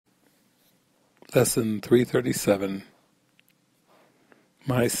Lesson 337.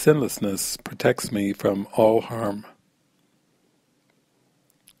 My sinlessness protects me from all harm.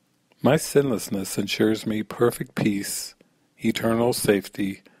 My sinlessness ensures me perfect peace, eternal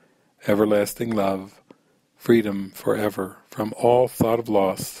safety, everlasting love, freedom forever from all thought of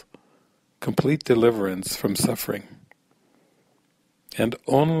loss, complete deliverance from suffering. And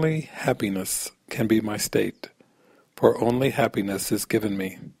only happiness can be my state, for only happiness is given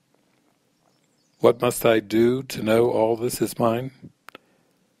me. What must I do to know all this is mine?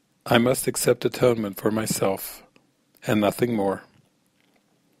 I must accept atonement for myself, and nothing more.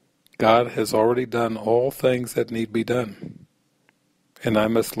 God has already done all things that need be done, and I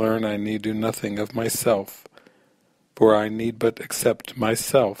must learn I need do nothing of myself, for I need but accept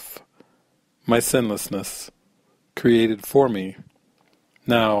myself, my sinlessness, created for me,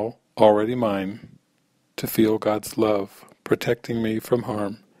 now already mine, to feel God's love protecting me from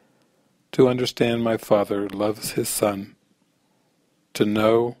harm, to understand my Father loves His Son, to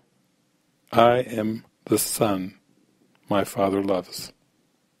know I am the Son my Father loves.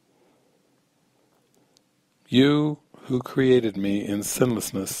 You who created me in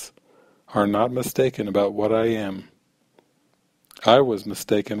sinlessness are not mistaken about what I am. I was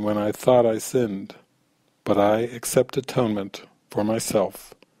mistaken when I thought I sinned, but I accept atonement for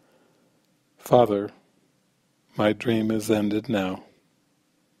myself. Father, my dream is ended now.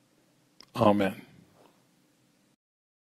 Amen.